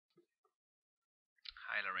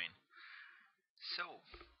Hi Lorraine. So,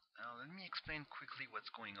 let me explain quickly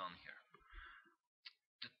what's going on here.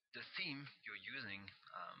 The theme you're using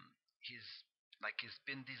is it's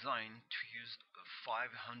been designed to use a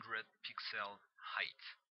 500 pixel height,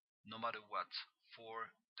 no matter what,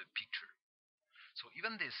 for the picture. So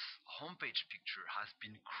even this homepage picture has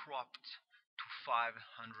been cropped to 500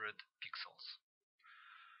 pixels.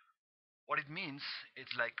 What it means,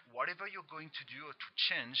 it's like whatever you're going to do or to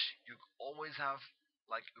change, you always have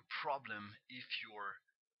like a problem if your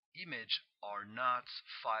image are not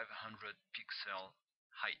 500 pixel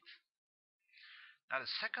height. Now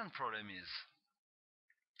the second problem is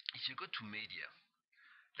if you go to media,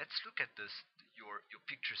 let's look at this your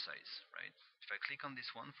picture size, right? If I click on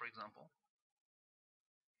this one, for example,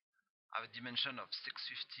 I have a dimension of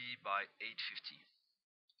 650 by 850.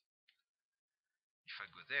 If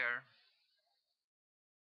I go there,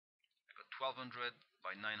 I got 1200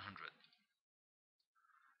 by 900.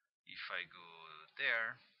 If I go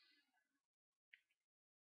there,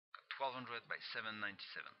 I got 1200 by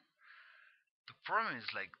 797. The problem is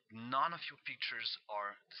like none of your pictures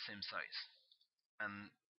are the same size, and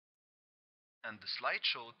the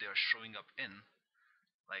slideshow they are showing up in,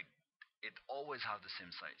 like it always have the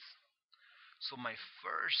same size. So my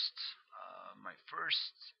first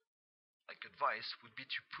like advice would be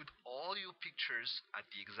to put all your pictures at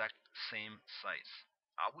the exact same size.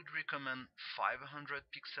 I would recommend 500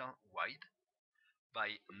 pixel wide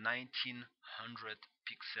by 1900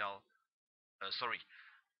 pixel, sorry,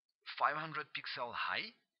 500 pixel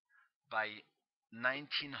high by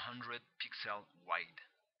 1900 pixel wide.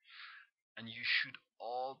 And you should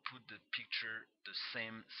all put the picture the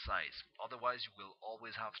same size, otherwise you will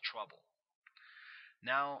always have trouble.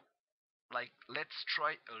 Now, like let's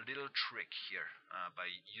try a little trick here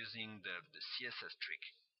by using the CSS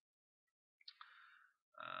trick.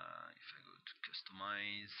 If I go to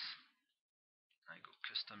customize, I go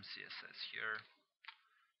custom CSS here.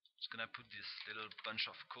 Just gonna put this little bunch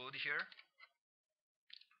of code here.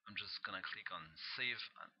 I'm just gonna click on save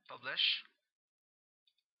and publish.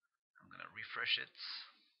 I'm gonna refresh it.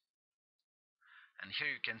 And here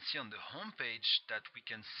you can see on the home page that we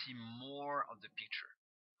can see more of the picture.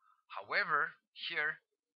 However, here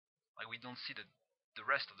like we don't see the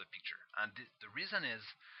rest of the picture, and the reason is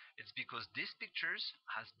it's because these pictures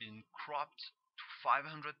has been cropped to 500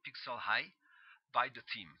 pixel high by the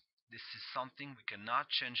theme. This is something we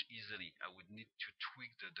cannot change easily. I would need to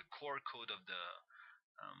tweak the core code of the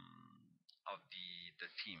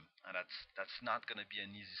theme, and that's not gonna be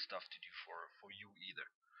an easy stuff to do for you either.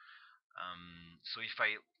 So if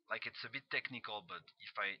I like, it's a bit technical, but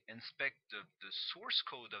if I inspect the source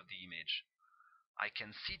code of the image, I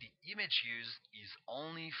can see the image used is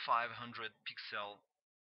only 500 pixel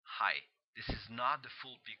high. This is not the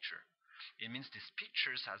full picture. It means this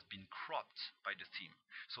pictures has been cropped by the theme.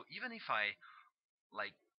 So even if I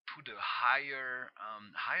like put a higher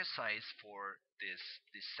size for this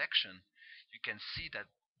section, you can see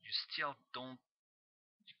that you still don't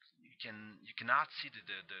you cannot see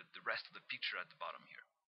the rest of the picture at the bottom here.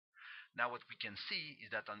 Now what we can see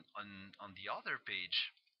is that on the other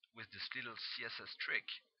page with this little CSS trick,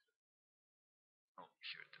 oh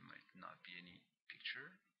here there might not be any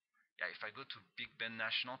picture. Yeah, if I go to Big Bend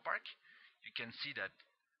National Park, you can see that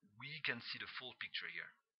we can see the full picture here.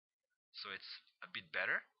 So it's a bit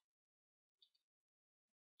better.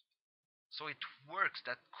 So it works.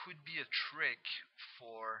 That could be a trick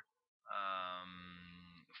for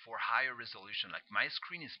higher resolution. Like my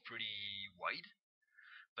screen is pretty wide,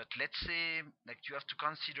 but let's say like you have to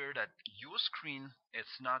consider that your screen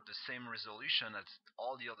it's not the same resolution as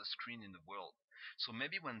all the other screen in the world. So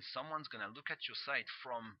maybe when someone's gonna look at your site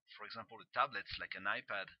from, for example, the tablets like an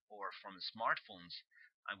iPad or from smartphones,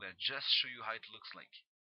 I'm gonna just show you how it looks like.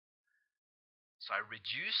 So I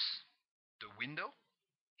reduce the window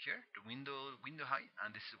here, the window height,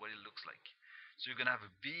 and this is what it looks like. So you're gonna have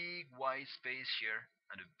a big white space here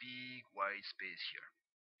and a big white space here.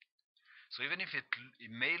 So even if it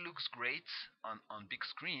may looks great on big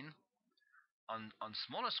screen, on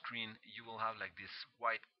smaller screen you will have like this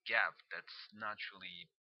white gap that's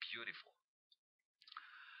naturally beautiful.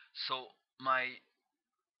 So I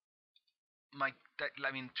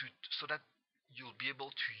mean so that you'll be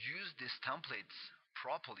able to use these templates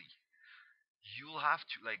properly, you'll have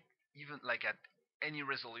to like even like at any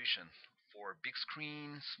resolution for big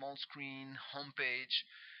screen, small screen, homepage,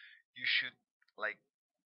 you should like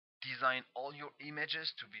design all your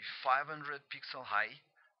images to be 500 pixel high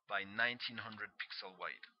by 1900 pixel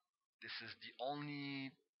wide. This is the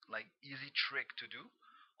only like easy trick to do.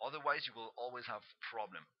 Otherwise, you will always have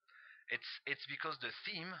problem. It's because the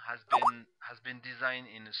theme has been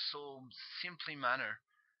designed in a so simply manner.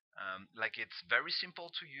 Like it's very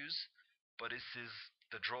simple to use, but this is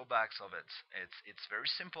the drawbacks of it. It's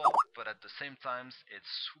very simple, but at the same time,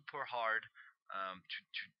 it's super hard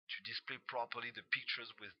to display properly the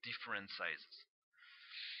pictures with different sizes.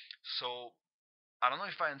 So I don't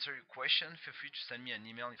know if I answer your question. Feel free to send me an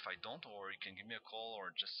email if I don't, or you can give me a call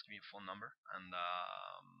or just give me a phone number, and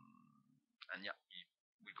yeah,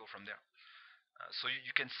 we go from there. So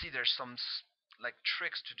you can see there's some like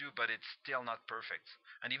tricks to do, but it's still not perfect.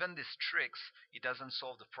 And even these tricks, it doesn't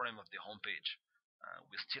solve the problem of the homepage.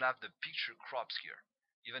 We still have the picture crops here,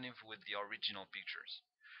 even if with the original pictures.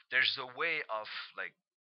 There's a way of like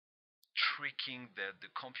tricking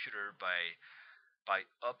the computer by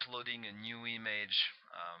uploading a new image.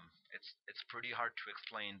 It's pretty hard to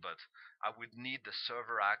explain, but I would need the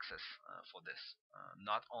server access for this,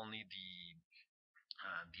 not only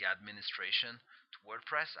the administration to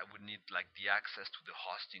WordPress. I would need like the access to the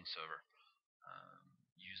hosting server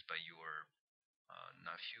used by your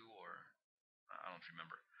nephew, or I don't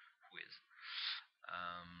remember who is.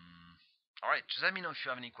 All right, just let me know if you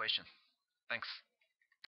have any question. Thanks.